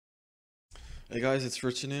Hey guys, it's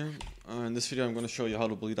Richard here. In this video I'm going to show you how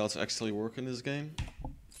the bleedouts actually work in this game.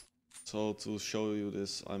 So to show you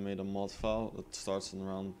this, I made a mod file that starts in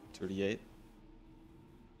round 38.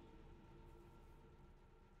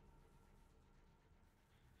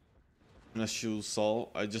 And as you saw,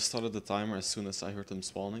 I just started the timer as soon as I heard them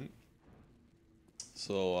spawning.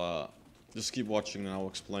 So just keep watching and I'll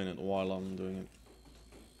explain it while I'm doing it.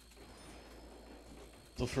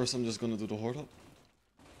 So first I'm just going to do the horde up.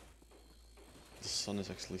 The sun is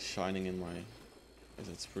actually shining in my eyes,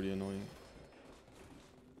 it's pretty annoying.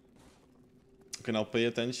 Okay, now pay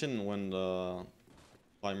attention when the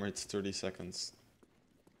timer hits 30 seconds.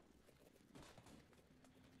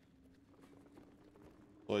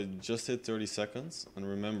 So I just hit 30 seconds, and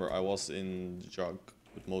remember I was in jug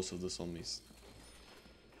with most of the zombies.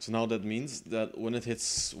 So now that means that when it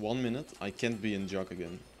hits 1 minute, I can't be in jug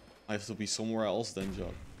again. I have to be somewhere else than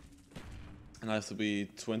jug. And I have to be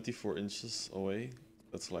 24 inches away.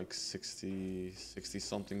 That's like 60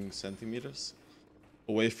 something centimeters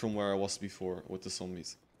away from where I was before with the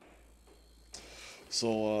zombies.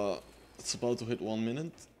 So it's about to hit 1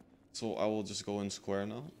 minute. So I will just go in square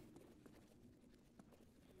now.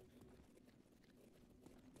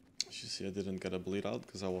 As you see, I didn't get a bleed out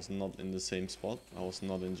because I was not in the same spot. I was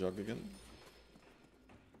not in jug again.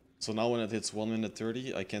 So now when it hits 1 minute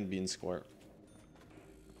 30, I can't be in square.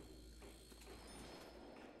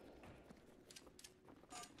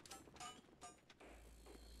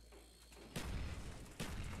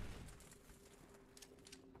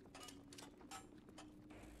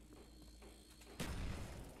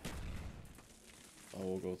 I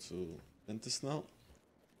will go to dentist now.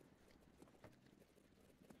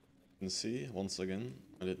 You can see, once again,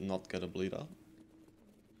 I did not get a bleed out.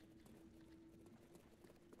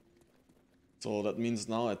 So that means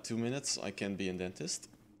now at 2 minutes I can be in dentist.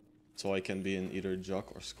 So I can be in either jug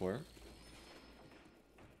or square.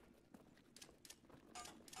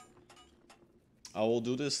 I will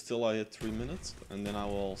do this till I hit 3 minutes and then I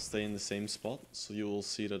will stay in the same spot. So you will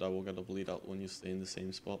see that I will get a bleed out when you stay in the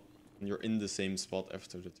same spot. And you're in the same spot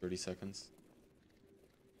after the 30 seconds.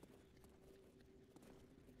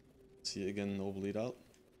 See again, no bleed out.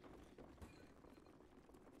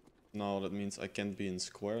 Now that means I can't be in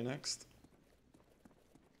square next.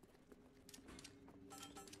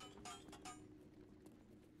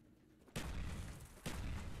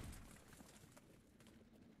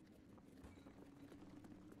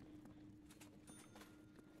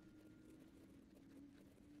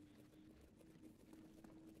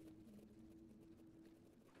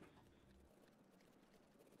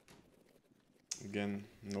 Again,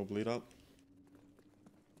 no bleed out.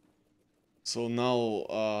 So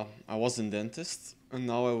now I was in dentist, and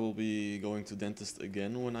now I will be going to dentist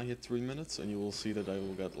again when I hit 3 minutes, and you will see that I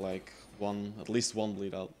will get like at least one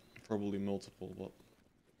bleed out, probably multiple, but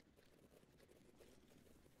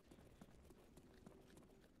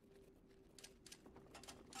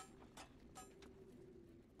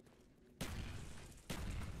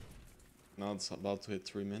now it's about to hit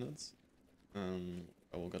 3 minutes, and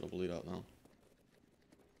I will get a bleed out now.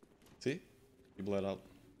 See? He bled out.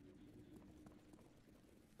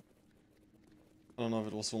 I don't know if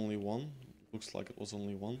it was only one. Looks like it was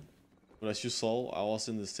only one. But as you saw, I was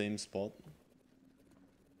in the same spot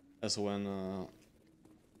as when I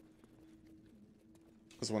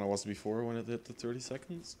was before when it hit the 30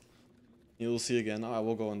 seconds. You will see again, I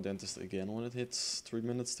will go on dentist again when it hits 3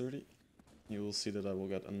 minutes 30. You will see that I will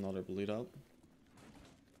get another bleed out,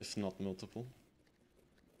 if not multiple.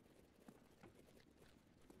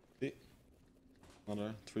 See?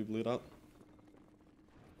 Another 3 bleed out.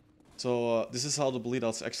 So this is how the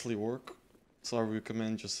bleedouts actually work. So I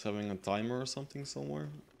recommend just having a timer or something somewhere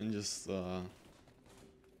and just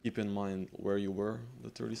keep in mind where you were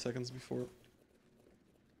the 30 seconds before.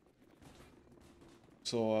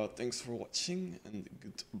 So thanks for watching and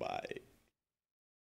goodbye.